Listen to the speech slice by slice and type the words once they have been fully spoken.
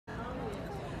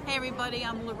Hey everybody,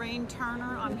 I'm Lorraine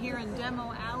Turner. I'm here in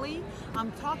Demo Alley.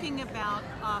 I'm talking about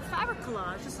fabric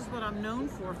collage. This is what I'm known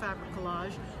for, fabric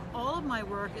collage. All of my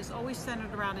work is always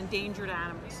centered around endangered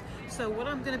animals. So what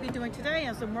I'm going to be doing today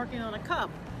is I'm working on a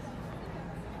cub.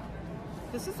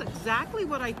 This is exactly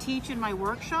what I teach in my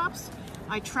workshops.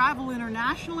 I travel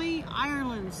internationally,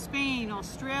 Ireland, Spain,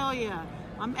 Australia.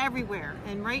 I'm everywhere.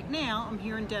 And right now I'm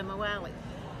here in Demo Alley.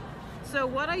 So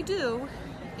what I do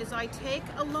is I take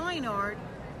a line art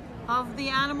of the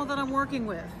animal that I'm working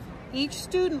with. Each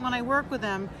student, when I work with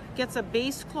them, gets a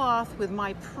base cloth with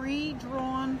my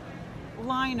pre-drawn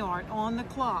line art on the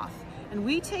cloth. And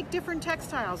we take different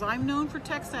textiles. I'm known for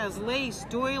textiles, lace,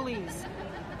 doilies,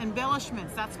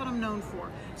 embellishments. That's what I'm known for.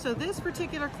 So this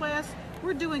particular class,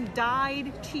 we're doing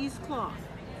dyed cheesecloth.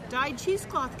 Dyed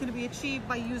cheesecloth can be achieved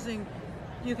by using,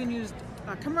 you can use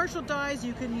commercial dyes,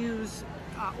 you can use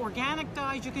organic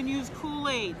dyes, you can use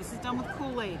Kool-Aid. This is done with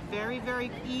Kool-Aid. Very,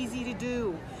 very easy to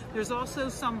do. There's also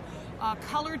some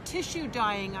colored tissue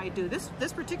dyeing I do.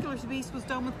 This particular piece was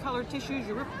done with colored tissues.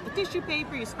 You rip the tissue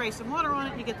paper, you spray some water on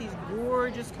it, and you get these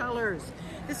gorgeous colors.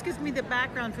 This gives me the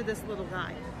background for this little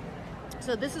guy.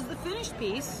 So this is the finished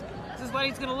piece. This is what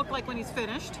he's going to look like when he's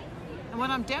finished. And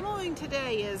what I'm demoing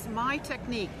today is my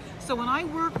technique. So when I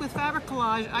work with fabric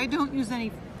collage, I don't use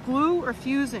any glue or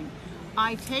fusing.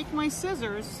 I take my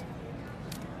scissors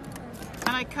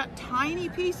and I cut tiny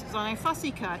pieces on a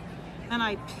fussy cut, and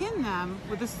I pin them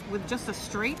with just a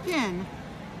straight pin.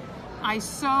 I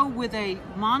sew with a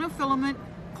monofilament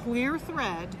clear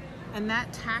thread, and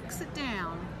that tacks it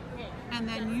down. And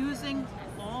then using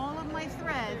all of my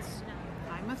threads,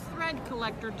 I'm a thread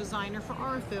collector designer for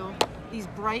Arthil. These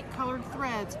bright colored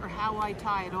threads are how I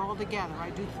tie it all together. I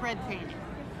do thread painting.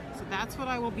 So that's what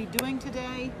I will be doing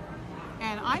today.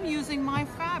 And I'm using my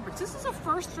fabrics. This is a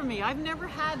first for me. I've never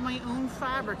had my own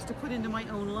fabrics to put into my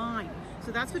own line. So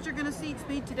that's what you're gonna see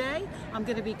me today. I'm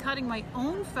gonna be cutting my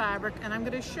own fabric, and I'm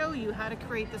gonna show you how to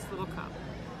create this little cup.